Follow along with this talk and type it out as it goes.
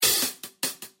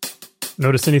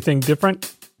Notice anything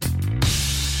different?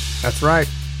 That's right,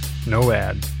 no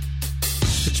ads.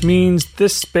 Which means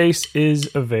this space is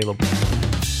available.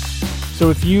 So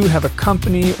if you have a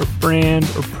company or brand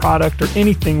or product or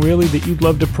anything really that you'd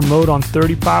love to promote on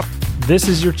 30 Pop, this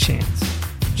is your chance.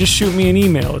 Just shoot me an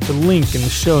email at the link in the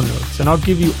show notes and I'll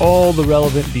give you all the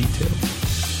relevant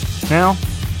details. Now,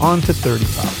 on to 30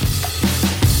 Pop.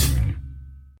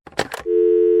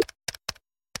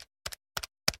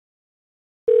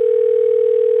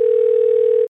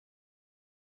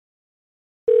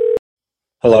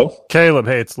 Hello? Caleb,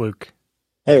 hey, it's Luke.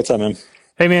 Hey, what's up, man?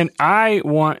 Hey, man, I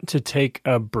want to take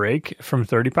a break from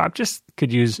 30 Pop. Just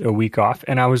could use a week off.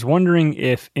 And I was wondering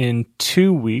if in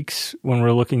 2 weeks, when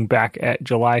we're looking back at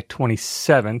July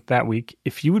 27th, that week,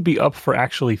 if you would be up for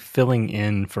actually filling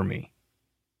in for me.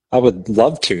 I would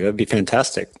love to. That'd be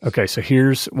fantastic. Okay, so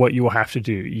here's what you will have to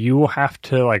do. You will have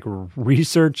to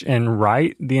research and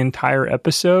write the entire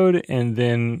episode and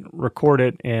then record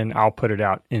it, and I'll put it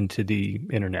out into the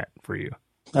internet for you.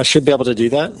 I should be able to do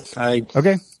that.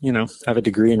 Okay. Have a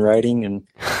degree in writing and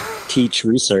teach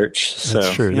research. So,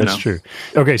 that's true. That's true.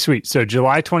 Okay, sweet. So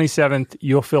July 27th,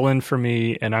 you'll fill in for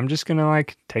me, and I'm just going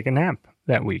to take a nap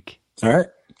that week. All right.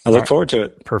 I look forward to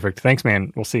it. Perfect. Thanks,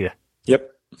 man. We'll see you. Yep.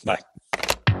 Bye.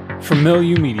 From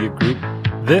Milieu Media Group,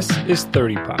 this is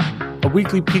 30 Pop, a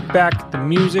weekly peek back at the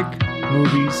music,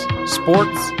 movies,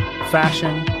 sports,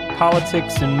 fashion,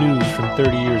 politics, and news from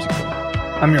 30 years ago.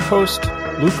 I'm your host,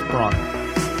 Luke Braun.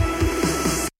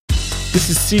 This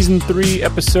is Season 3,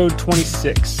 Episode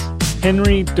 26,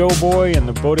 Henry, Doughboy, and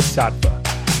the Bodhisattva.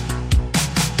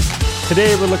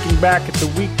 Today we're looking back at the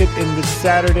week that ended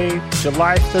Saturday,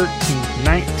 July 13th,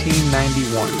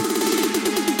 1991.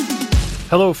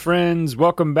 Hello, friends.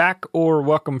 Welcome back, or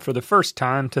welcome for the first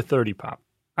time to 30 Pop.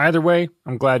 Either way,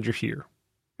 I'm glad you're here.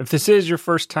 If this is your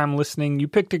first time listening, you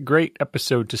picked a great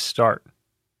episode to start.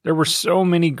 There were so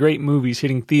many great movies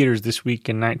hitting theaters this week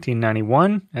in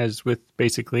 1991, as with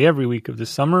basically every week of the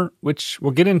summer, which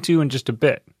we'll get into in just a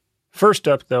bit. First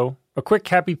up, though, a quick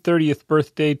happy 30th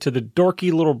birthday to the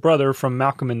dorky little brother from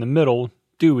Malcolm in the Middle,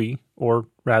 Dewey, or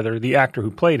rather, the actor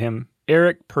who played him,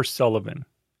 Eric Pursullivan.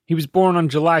 He was born on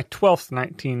July 12th,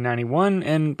 1991,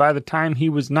 and by the time he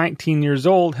was 19 years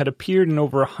old, had appeared in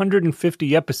over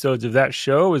 150 episodes of that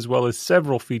show, as well as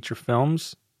several feature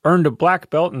films, earned a black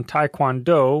belt in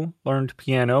Taekwondo, learned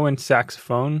piano and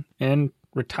saxophone, and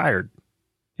retired.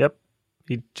 Yep,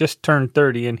 he just turned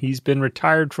 30, and he's been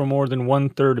retired for more than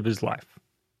 1/3 of his life.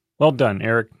 Well done,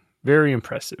 Eric. Very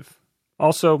impressive.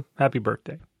 Also, happy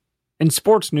birthday. In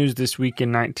sports news this week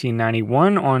in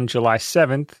 1991, on July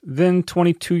 7th, then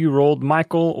 22-year-old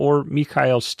Michael or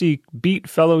Michael Stich beat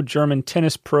fellow German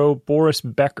tennis pro Boris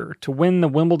Becker to win the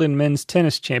Wimbledon Men's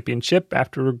Tennis Championship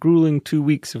after a grueling 2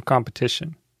 weeks of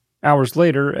competition. Hours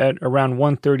later, at around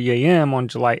 1:30 a.m. on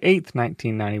July 8th,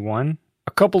 1991,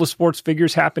 a couple of sports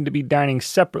figures happened to be dining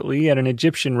separately at an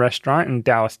Egyptian restaurant in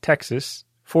Dallas, Texas.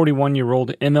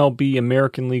 41-year-old MLB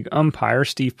American League umpire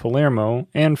Steve Palermo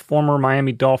and former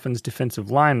Miami Dolphins defensive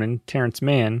lineman Terrence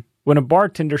Mann, when a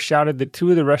bartender shouted that two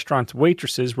of the restaurant's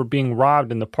waitresses were being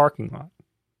robbed in the parking lot.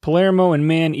 Palermo and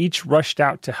Mann each rushed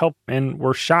out to help and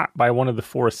were shot by one of the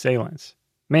four assailants.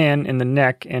 Mann in the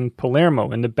neck and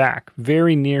Palermo in the back,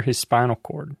 very near his spinal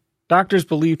cord. Doctors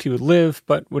believed he would live,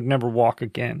 but would never walk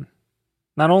again.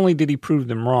 Not only did he prove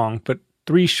them wrong, but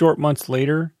 3 short months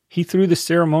later, he threw the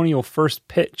ceremonial first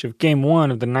pitch of Game 1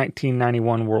 of the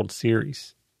 1991 World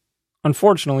Series.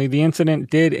 Unfortunately, the incident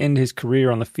did end his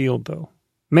career on the field, though.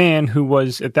 Mann, who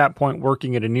was at that point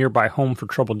working at a nearby home for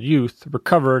troubled youth,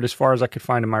 recovered, as far as I could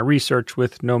find in my research,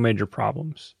 with no major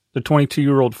problems. The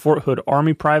 22-year-old Fort Hood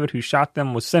Army private who shot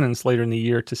them was sentenced later in the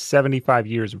year to 75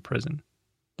 years of prison.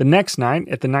 The next night,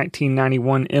 at the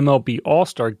 1991 MLB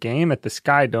All-Star Game at the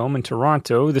Sky Dome in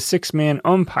Toronto, the 6-man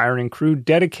umpiring crew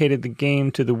dedicated the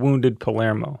game to the wounded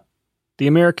Palermo. The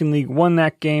American League won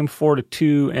that game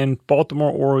 4-2, and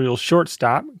Baltimore Orioles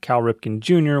shortstop, Cal Ripken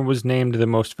Jr., was named the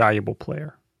most valuable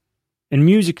player. In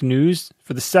music news,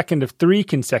 for the second of 3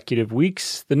 consecutive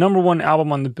weeks, the number 1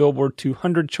 album on the Billboard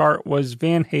 200 chart was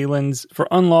Van Halen's For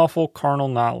Unlawful Carnal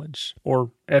Knowledge,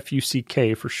 or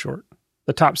FUCK for short.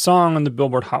 The top song on the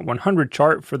Billboard Hot 100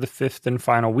 chart for the 5th and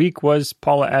final week was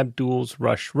Paula Abdul's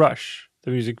Rush Rush,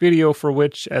 the music video for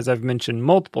which, as I've mentioned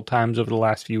multiple times over the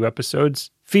last few episodes,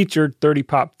 featured 30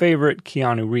 Pop favorite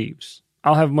Keanu Reeves.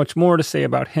 I'll have much more to say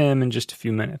about him in just a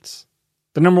few minutes.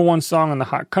 The number 1 song on the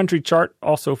Hot Country chart,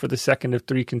 also for the second of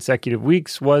 3 consecutive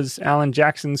weeks, was Alan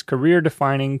Jackson's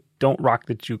career-defining Don't Rock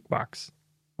the Jukebox.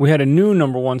 We had a new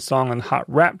number 1 song on the Hot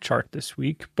Rap chart this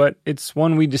week, but it's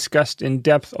one we discussed in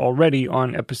depth already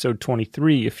on episode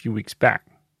 23 a few weeks back.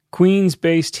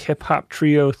 Queens-based hip-hop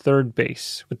trio Third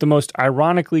Base, with the most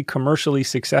ironically commercially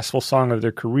successful song of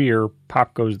their career,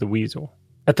 Pop Goes the Weasel.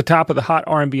 At the top of the hot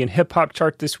R&B and hip-hop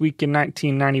chart this week in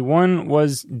 1991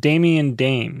 was Damian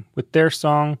Dame with their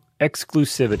song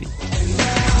Exclusivity.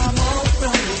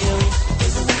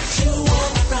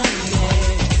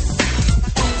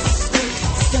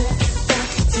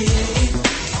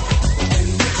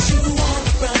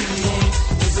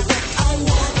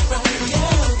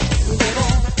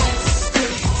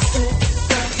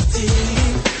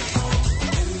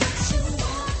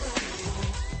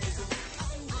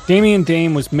 Damian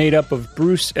Dame was made up of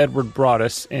Bruce Edward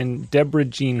Broaddus and Deborah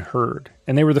Jean Hurd,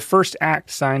 and they were the first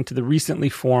act signed to the recently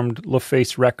formed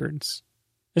LaFace Records.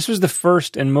 This was the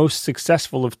first and most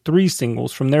successful of 3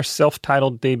 singles from their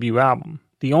self-titled debut album,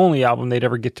 the only album they'd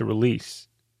ever get to release.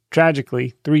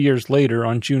 Tragically, 3 years later,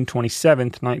 on June 27,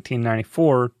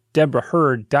 1994, Deborah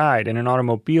Hurd died in an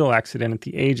automobile accident at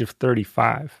the age of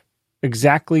 35.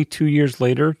 Exactly 2 years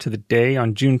later, to the day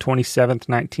on June 27,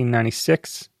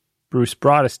 1996, Bruce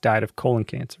Broaddus died of colon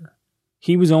cancer.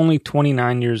 He was only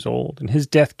 29 years old, and his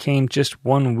death came just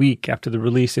 1 week after the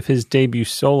release of his debut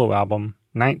solo album,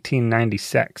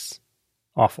 1996.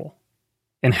 Awful.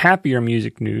 In happier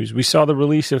music news, we saw the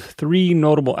release of 3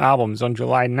 notable albums on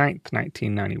July 9th,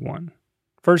 1991.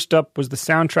 First up was the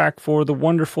soundtrack for the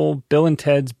wonderful Bill and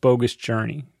Ted's Bogus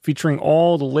Journey, featuring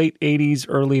all the late 80s,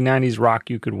 early 90s rock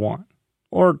you could want.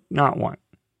 Or not want.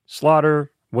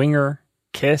 Slaughter, Winger,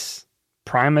 Kiss,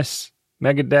 Primus,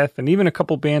 Megadeth, and even a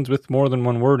couple bands with more than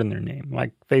one word in their name,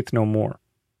 like Faith No More.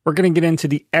 We're going to get into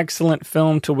the excellent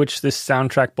film to which this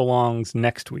soundtrack belongs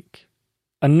next week.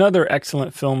 Another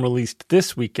excellent film released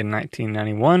this week in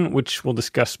 1991, which we'll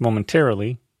discuss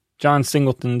momentarily, John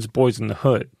Singleton's Boys in the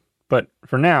Hood. But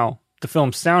for now, the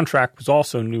film's soundtrack was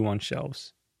also new on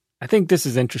shelves. I think this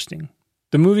is interesting.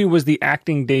 The movie was the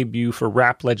acting debut for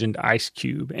rap legend Ice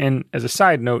Cube, and as a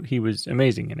side note, he was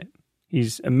amazing in it.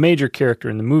 He's a major character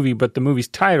in the movie, but the movie's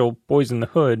title, Boys in the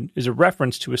Hood, is a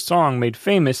reference to a song made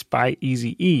famous by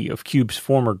Eazy-E of Cube's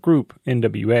former group,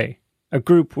 NWA, a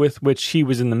group with which he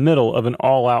was in the middle of an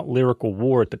all-out lyrical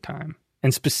war at the time,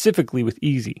 and specifically with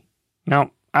Eazy.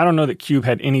 Now, I don't know that Cube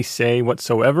had any say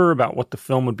whatsoever about what the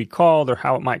film would be called or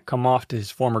how it might come off to his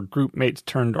former group mates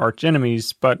turned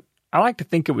arch-enemies, but I like to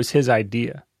think it was his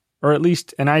idea, or at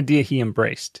least an idea he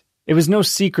embraced. It was no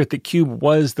secret that Cube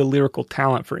was the lyrical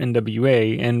talent for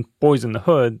NWA, and Boys in the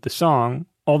Hood, the song,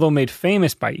 although made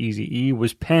famous by Eazy-E,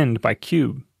 was penned by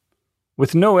Cube.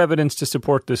 With no evidence to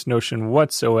support this notion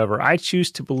whatsoever, I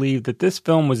choose to believe that this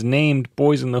film was named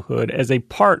Boys in the Hood as a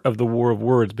part of the war of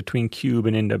words between Cube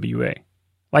and NWA.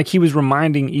 Like he was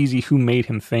reminding Eazy who made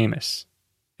him famous.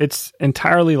 It's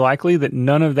entirely likely that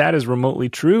none of that is remotely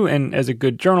true, and as a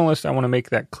good journalist, I want to make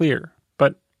that clear.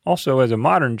 But also, as a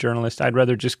modern journalist, I'd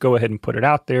rather just go ahead and put it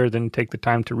out there than take the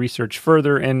time to research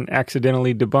further and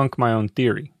accidentally debunk my own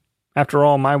theory. After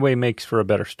all, my way makes for a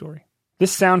better story.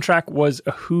 This soundtrack was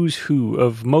a who's who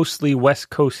of mostly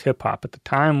West Coast hip-hop at the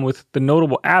time, with the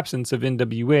notable absence of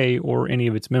NWA or any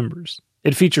of its members.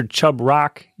 It featured Chubb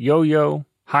Rock, Yo-Yo,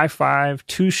 High Five,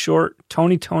 Too Short,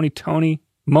 Tony,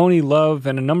 Monie Love,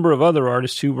 and a number of other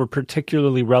artists who were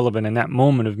particularly relevant in that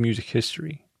moment of music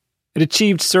history. It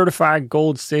achieved certified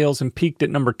gold sales and peaked at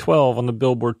number 12 on the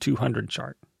Billboard 200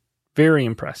 chart. Very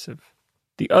impressive.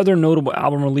 The other notable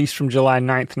album released from July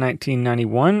 9th,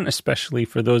 1991, especially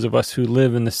for those of us who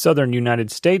live in the southern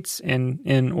United States and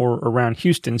in or around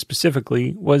Houston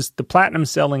specifically, was the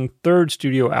platinum-selling third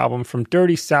studio album from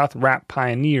Dirty South rap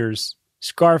pioneers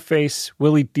Scarface,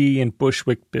 Willie D, and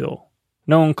Bushwick Bill,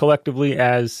 known collectively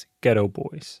as Ghetto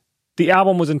Boys. The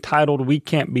album was entitled We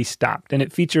Can't Be Stopped, and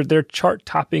it featured their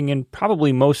chart-topping and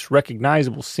probably most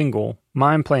recognizable single,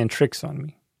 Mind Playing Tricks on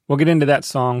Me. We'll get into that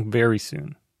song very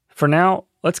soon. For now,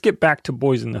 let's get back to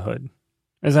Boys in the Hood.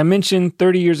 As I mentioned,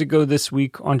 30 years ago this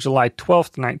week, on July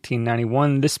 12th,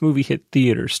 1991, this movie hit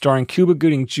theaters, starring Cuba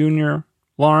Gooding Jr.,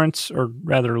 Lawrence, or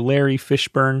rather Larry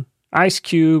Fishburne, Ice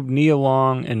Cube, Nia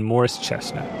Long, and Morris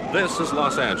Chestnut. This is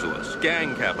Los Angeles,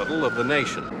 gang capital of the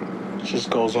nation. It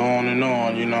just goes on and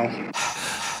on, you know.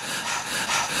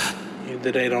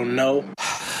 Either they don't know,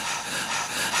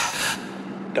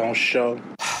 don't show,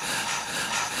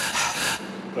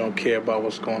 don't care about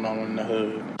what's going on in the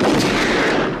hood.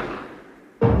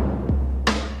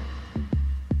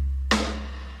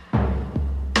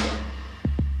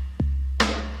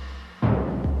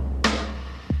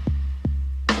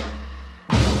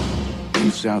 In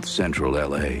South Central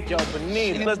LA, Yo,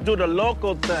 Benita, let's do the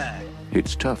local thing.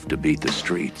 it's tough to beat the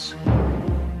streets.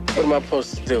 What am I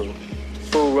supposed to do?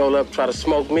 Fool roll up, try to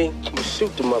smoke me? I'm gonna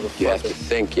shoot the motherfucker. You have to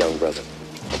think, young brother,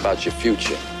 about your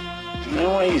future. Man,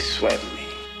 why you sweating me?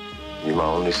 You're my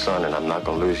only son, and I'm not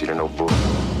gonna lose you to no bull.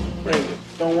 Raven,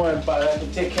 don't worry about it. I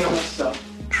can take care of myself.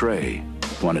 Trey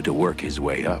wanted to work his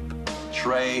way up.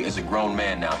 Trey is a grown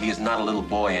man now. He is not a little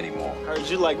boy anymore. Heard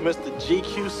you like Mr.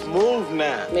 GQ Smooth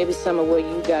now. Maybe some of what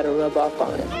you gotta rub off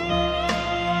on him.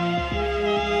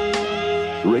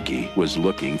 Ricky was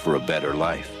looking for a better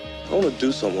life. I wanna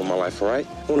do something with my life, all right?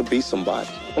 I wanna be somebody.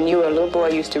 When you were a little boy,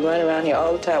 you used to run around here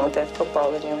all the time with that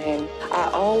football in your hand. I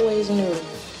always knew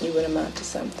you would amount to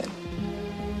something.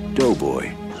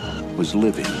 Doughboy was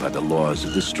living by the laws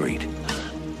of the street.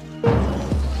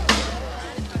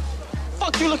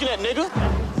 Fuck you looking at, nigga?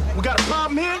 We got a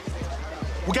problem here?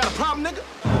 We got a problem, nigga?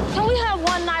 Can we have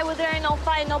one night where there ain't no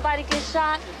fight, nobody gets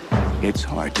shot? It's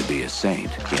hard to be a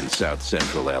saint in South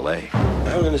Central LA.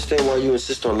 I don't understand why you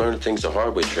insist on learning things the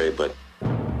hard way, Trey, but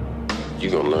you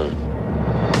gonna learn.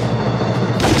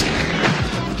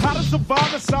 How to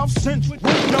survive in South Central.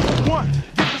 Rule number 1,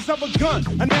 get yourself a gun.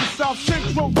 And then South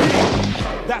Central,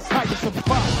 yeah, that's how you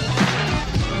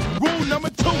survive. Rule number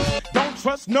 2, don't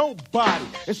trust nobody,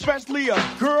 especially a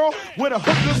girl with a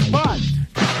hooker's body.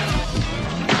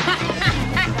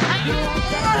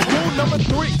 Rule number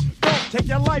 3, don't take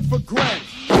your life for granted.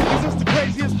 This is the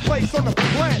craziest place on the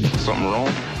planet. Something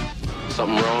wrong?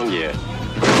 Something wrong, yeah.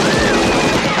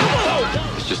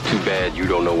 It's just too bad you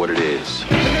don't know what it is.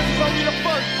 And this is only the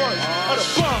first verse of the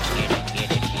song.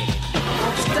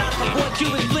 Stop, my boy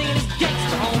Cuban flinging his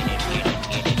gangsta on.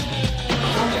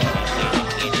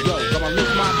 Yo, gonna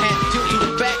lift my hand, tilt to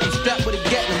the back and strap with a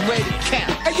Gatling ready to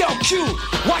count. Hey, yo, Q,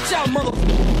 watch out, mother.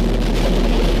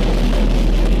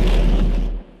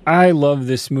 I love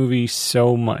this movie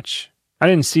so much. I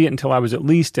didn't see it until I was at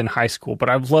least in high school, but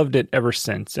I've loved it ever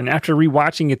since. And after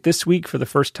rewatching it this week for the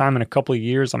first time in a couple of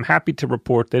years, I'm happy to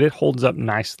report that it holds up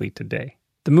nicely today.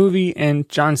 The movie, and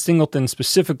John Singleton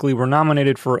specifically, were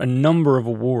nominated for a number of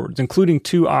awards, including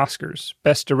 2 Oscars,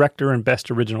 Best Director and Best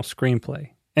Original Screenplay.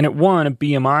 And it won a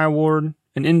BMI Award,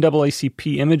 an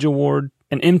NAACP Image Award,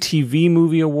 an MTV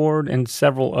Movie Award, and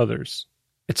several others.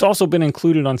 It's also been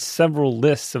included on several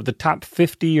lists of the top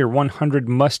 50 or 100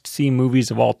 must-see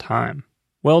movies of all time.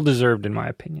 Well deserved, in my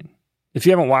opinion. If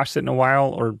you haven't watched it in a while,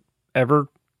 or ever,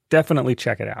 definitely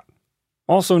check it out.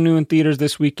 Also new in theaters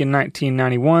this week in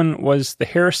 1991 was the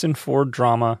Harrison Ford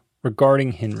drama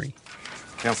Regarding Henry.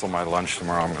 Cancel my lunch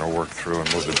tomorrow. I'm going to work through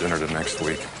and move the dinner to next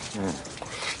week.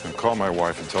 And call my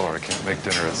wife and tell her I can't make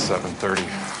dinner at 7:30.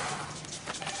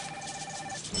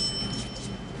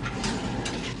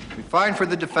 Fine for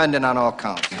the defendant on all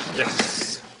counts.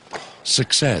 Yes.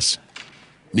 Success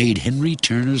made Henry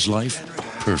Turner's life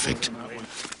perfect.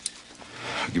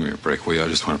 Give me a break, will you? I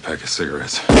just want a pack of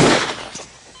cigarettes.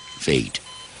 Fate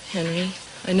Henry,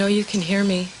 I know you can hear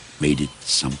me. made it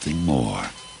something more.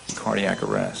 Cardiac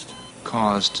arrest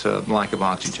caused lack of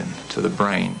oxygen to the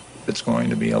brain. It's going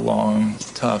to be a long,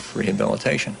 tough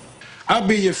rehabilitation. I'll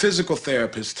be your physical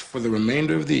therapist for the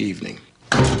remainder of the evening.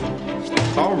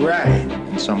 All right.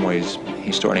 In some ways,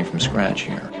 he's starting from scratch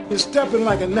here. You're stepping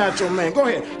like a natural man. Go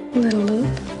ahead. Little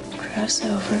loop, cross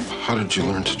over. How did you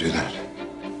learn to do that?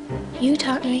 You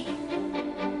taught me.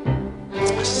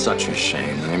 Such a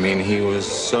shame. I mean, he was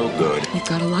so good. You've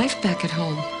got a life back at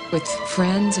home with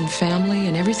friends and family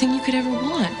and everything you could ever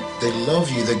want. They love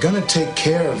you. They're gonna take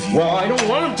care of you. Well, I don't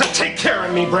want them to take care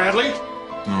of me, Bradley.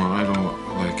 No, I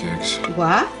don't like eggs.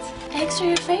 What? Eggs are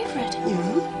your favorite.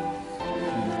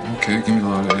 Okay, give me a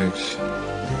lot of eggs.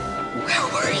 Where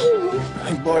were you?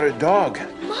 I bought a dog.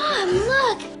 Mom,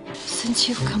 look. Since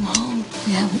you've come home,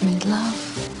 we haven't made love.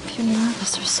 If you're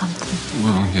nervous or something.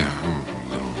 Well, yeah, I'm a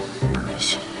little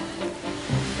nervous.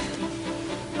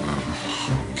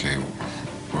 Okay,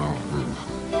 well,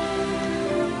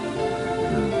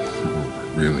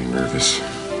 we're really nervous.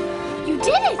 You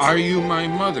did it! Are you my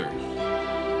mother?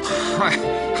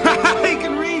 He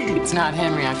can read. It's not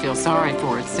Henry I feel sorry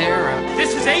for, it's Sarah.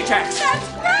 This is Ajax.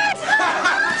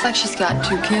 It's like she's got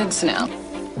 2 kids now.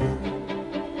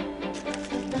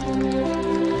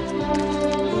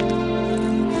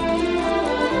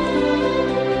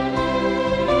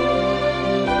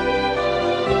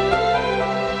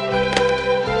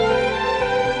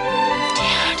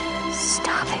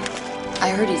 I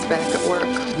heard he's back at work.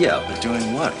 Yeah, but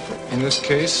doing what? In this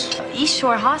case, East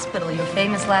Shore Hospital, your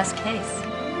famous last case.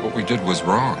 what we did was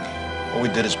wrong. What we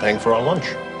did is paying for our lunch.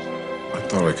 I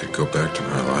thought I could go back to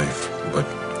my life, but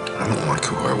I don't like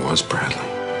who I was, Bradley.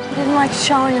 You didn't like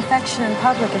showing affection in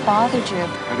public. It bothered you.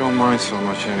 I don't mind so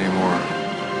much anymore.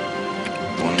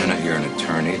 One minute you're an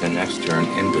attorney, the next you're an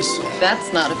imbecile.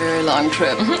 That's not a very long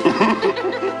trip.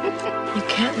 You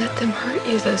can't let them hurt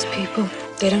you, those people.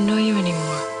 They don't know you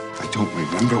anymore. I don't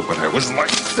remember what I was like,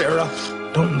 Sarah.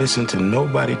 Don't listen to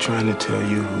nobody trying to tell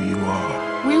you who you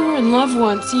are. We were in love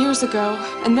once, years ago,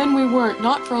 and then we weren't,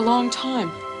 not for a long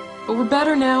time. But we're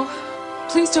better now.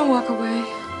 Please don't walk away.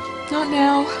 Not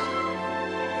now.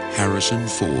 Harrison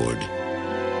Ford.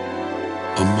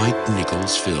 A Mike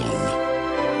Nichols film.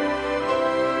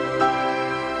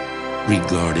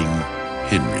 Regarding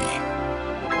Henry.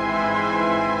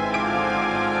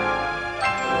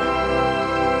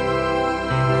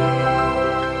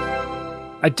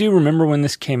 I do remember when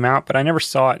this came out, but I never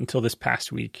saw it until this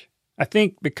past week. I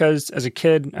think because, as a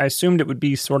kid, I assumed it would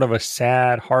be sort of a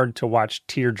sad, hard-to-watch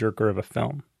tearjerker of a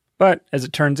film. But, as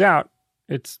it turns out,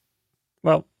 it's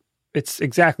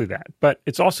exactly that. But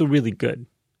it's also really good.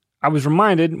 I was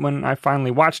reminded, when I finally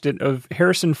watched it, of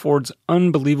Harrison Ford's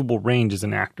unbelievable range as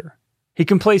an actor. He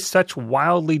can play such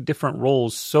wildly different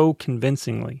roles so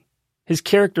convincingly. His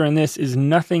character in this is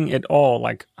nothing at all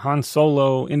like Han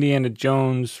Solo, Indiana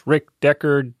Jones, Rick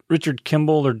Deckard, Richard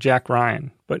Kimball, or Jack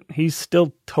Ryan, but he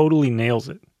still totally nails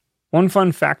it. One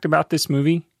fun fact about this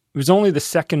movie, it was only the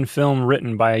second film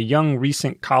written by a young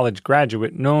recent college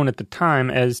graduate known at the time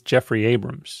as Jeffrey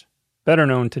Abrams, better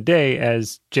known today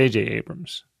as J.J.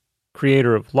 Abrams,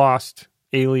 creator of Lost,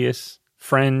 Alias,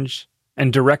 Fringe,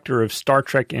 and director of Star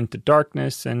Trek Into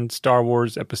Darkness and Star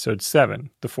Wars Episode 7,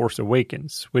 The Force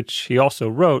Awakens, which he also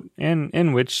wrote, and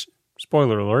in which,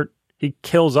 spoiler alert, he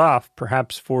kills off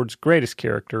perhaps Ford's greatest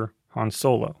character, Han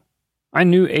Solo. I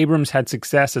knew Abrams had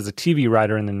success as a TV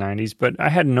writer in the 90s, but I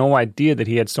had no idea that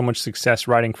he had so much success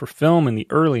writing for film in the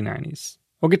early 90s.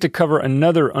 We'll get to cover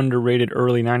another underrated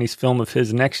early 90s film of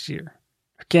his next year.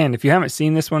 Again, if you haven't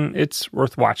seen this one, it's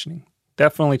worth watching.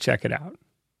 Definitely check it out.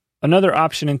 Another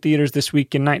option in theaters this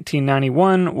week in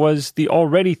 1991 was the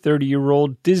already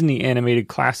 30-year-old Disney animated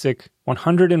classic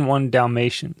 101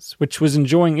 Dalmatians, which was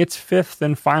enjoying its fifth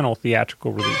and final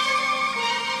theatrical release.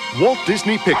 Walt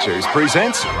Disney Pictures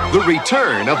presents the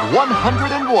return of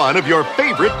 101 of your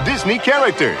favorite Disney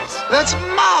characters. That's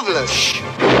marvelous.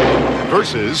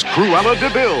 Versus Cruella de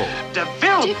Vil. De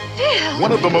Vil?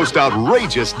 One of the most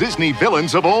outrageous Disney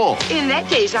villains of all. In that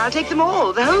case, I'll take them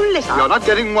all, the whole list. You're not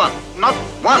getting one. Not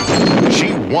one.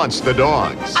 She wants the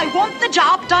dogs. I want the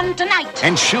job done tonight.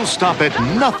 And she'll stop at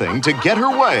nothing to get her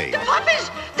way. The puppies,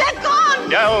 they're gone.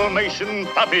 Dalmatian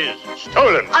puppies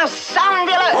stolen. I'll sound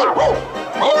the alert.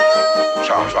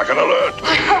 Sounds like an alert.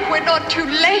 I hope we're not too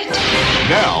late.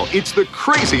 Now it's the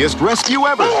craziest rescue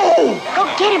ever.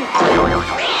 Go get him.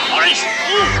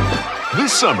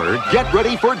 This summer, get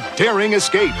ready for daring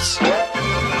escapes.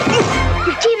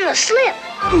 You're giving a slip.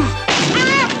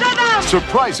 After them.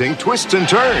 Surprising twists and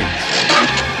turns.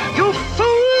 You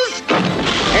fools.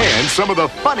 And some of the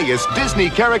funniest Disney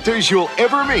characters you'll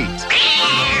ever meet.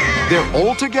 They're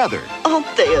all together.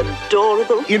 Aren't they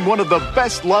adorable? In one of the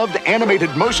best-loved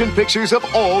animated motion pictures of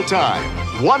all time.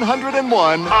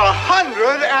 101.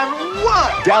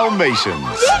 101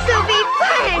 Dalmatians. This'll be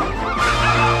fun.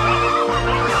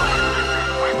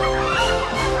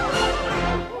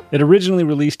 It originally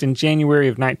released in January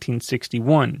of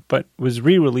 1961, but was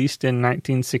re-released in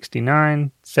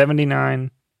 1969,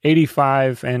 79,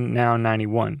 85, and now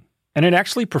 91. And it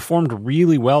actually performed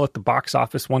really well at the box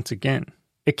office once again.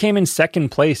 It came in second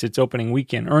place its opening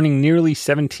weekend, earning nearly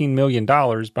 $17 million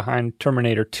behind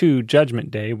Terminator 2 Judgment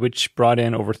Day, which brought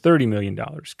in over $30 million,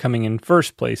 coming in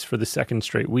first place for the second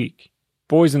straight week.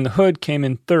 Boys in the Hood came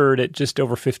in third at just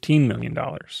over $15 million.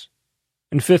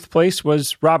 In fifth place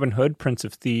was Robin Hood, Prince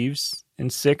of Thieves. In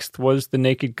sixth was The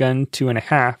Naked Gun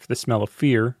 2.5, The Smell of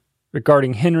Fear.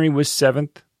 Regarding Henry was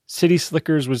seventh. City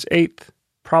Slickers was eighth.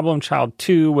 Problem Child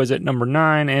 2 was at number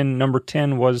 9, and number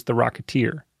 10 was The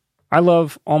Rocketeer. I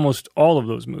love almost all of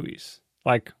those movies.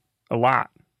 Like, a lot.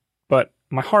 But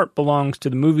my heart belongs to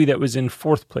the movie that was in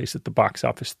fourth place at the box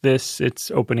office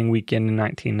its opening weekend in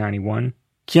 1991.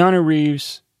 Keanu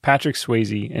Reeves, Patrick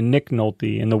Swayze, and Nick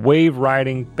Nolte in the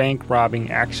wave-riding, bank-robbing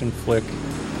action flick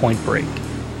Point Break.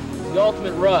 The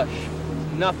ultimate rush.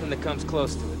 Nothing that comes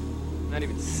close to it. Not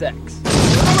even sex.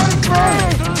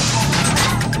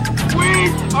 We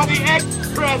are the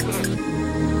ex-president.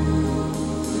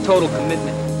 Total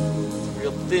commitment. It's a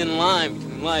real thin line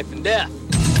between life and death.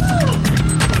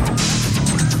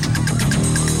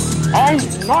 I'm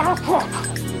not a crook.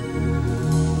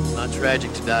 It's not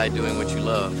tragic to die doing what you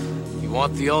love. If you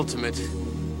want the ultimate, you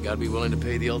gotta be willing to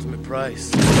pay the ultimate price.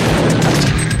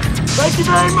 Thank you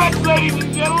very much, ladies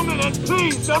and gentlemen, and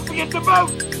please don't forget to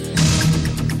vote.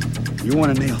 You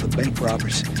want to nail the bank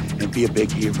robbers and be a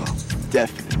big hero?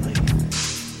 Definitely.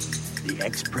 The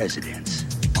ex-presidents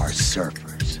are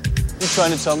surfers. You're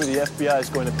trying to tell me the FBI is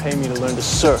going to pay me to learn to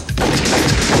surf?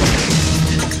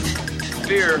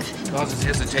 fear causes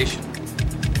hesitation.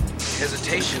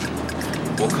 Hesitation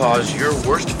will cause your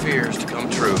worst fears to come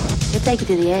true. We'll take it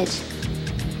to the edge.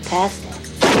 Past it.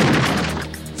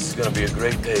 This is gonna be a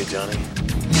great day, Johnny.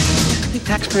 I think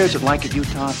taxpayers would like it,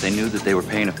 Utah, if they knew that they were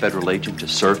paying a federal agent to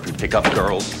surf and pick up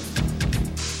girls.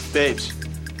 Babes.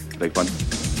 Beg pardon?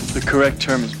 The correct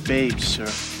term is babes,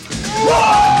 sir.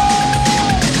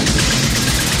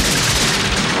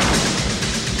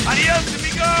 Adios,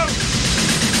 amigo!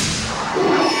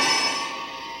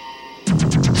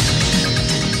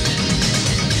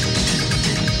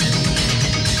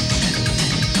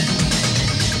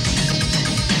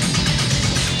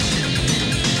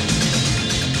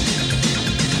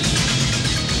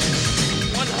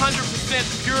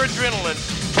 100% pure adrenaline.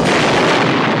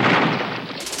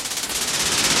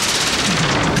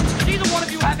 Neither one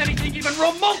of you has anything even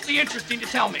remotely interesting to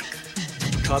tell me.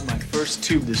 Caught my first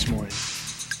tube this morning,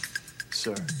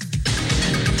 sir.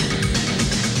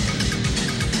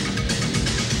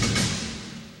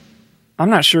 I'm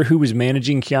not sure who was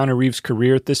managing Keanu Reeves'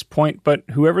 career at this point, but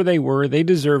whoever they were, they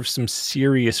deserve some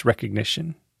serious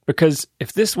recognition. Because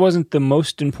if this wasn't the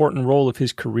most important role of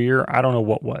his career, I don't know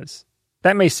what was.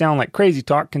 That may sound like crazy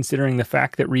talk considering the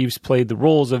fact that Reeves played the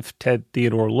roles of Ted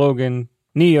Theodore Logan,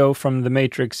 Neo from The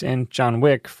Matrix, and John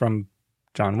Wick from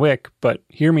John Wick, but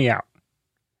hear me out.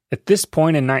 At this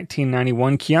point in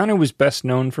 1991, Keanu was best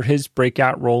known for his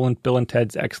breakout role in Bill and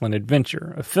Ted's Excellent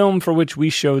Adventure, a film for which we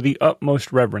show the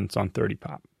utmost reverence on 30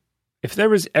 Pop. If there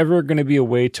was ever going to be a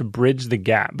way to bridge the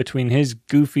gap between his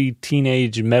goofy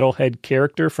teenage metalhead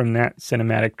character from that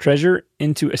cinematic treasure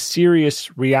into a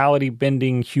serious,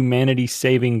 reality-bending,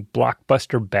 humanity-saving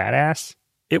blockbuster badass,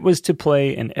 it was to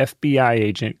play an FBI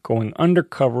agent going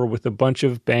undercover with a bunch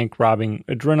of bank-robbing,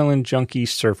 adrenaline-junkie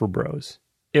surfer bros.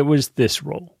 It was this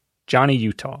role. Johnny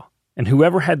Utah, and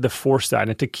whoever had the foresight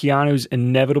into Keanu's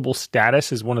inevitable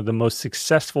status as one of the most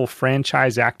successful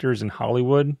franchise actors in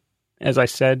Hollywood, as I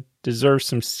said, deserves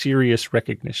some serious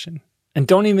recognition. And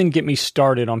don't even get me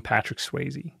started on Patrick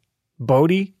Swayze.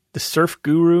 Bodhi, the surf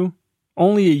guru,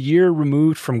 only a year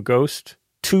removed from Ghost,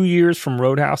 2 years from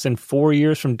Roadhouse, and 4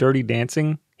 years from Dirty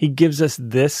Dancing, he gives us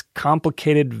this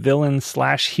complicated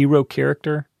villain/hero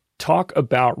character. Talk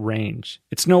about range.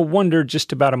 It's no wonder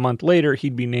just about a month later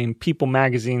he'd be named People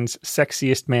Magazine's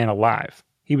Sexiest Man Alive.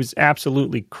 He was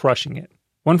absolutely crushing it.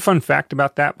 One fun fact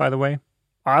about that, by the way.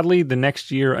 Oddly, the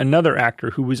next year, another actor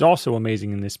who was also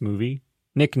amazing in this movie,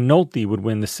 Nick Nolte, would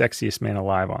win the Sexiest Man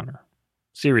Alive honor.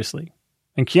 Seriously.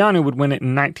 And Keanu would win it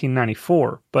in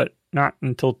 1994, but not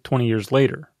until 20 years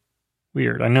later.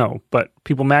 Weird, I know, but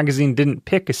People Magazine didn't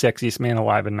pick a Sexiest Man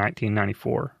Alive in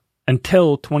 1994.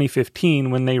 Until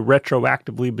 2015 when they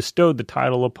retroactively bestowed the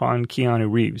title upon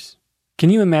Keanu Reeves.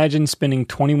 Can you imagine spending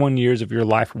 21 years of your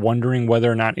life wondering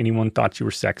whether or not anyone thought you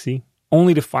were sexy,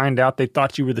 only to find out they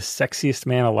thought you were the sexiest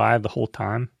man alive the whole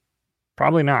time?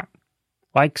 Probably not.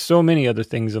 Like so many other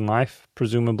things in life,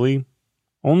 presumably,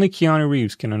 only Keanu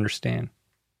Reeves can understand.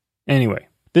 Anyway,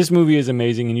 this movie is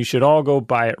amazing and you should all go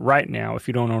buy it right now if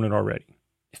you don't own it already.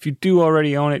 If you do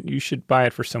already own it, you should buy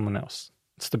it for someone else.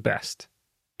 It's the best.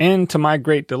 And to my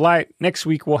great delight, next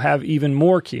week we'll have even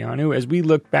more Keanu as we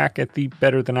look back at the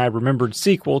Better Than I Remembered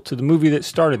sequel to the movie that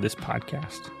started this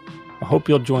podcast. I hope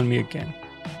you'll join me again.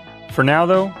 For now,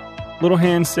 though, Little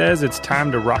Hand says it's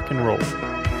time to rock and roll.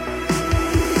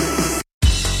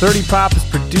 30 Pop is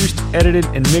produced, edited,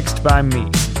 and mixed by me,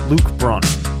 Luke Bronner.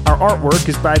 Our artwork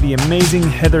is by the amazing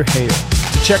Heather Hale.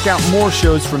 To check out more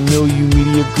shows from Milieu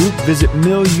Media Group, visit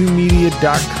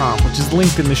milieumedia.com, which is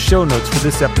linked in the show notes for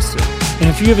this episode. And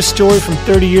if you have a story from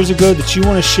 30 years ago that you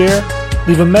want to share,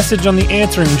 leave a message on the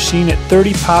answering machine at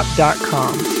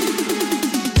 30pop.com.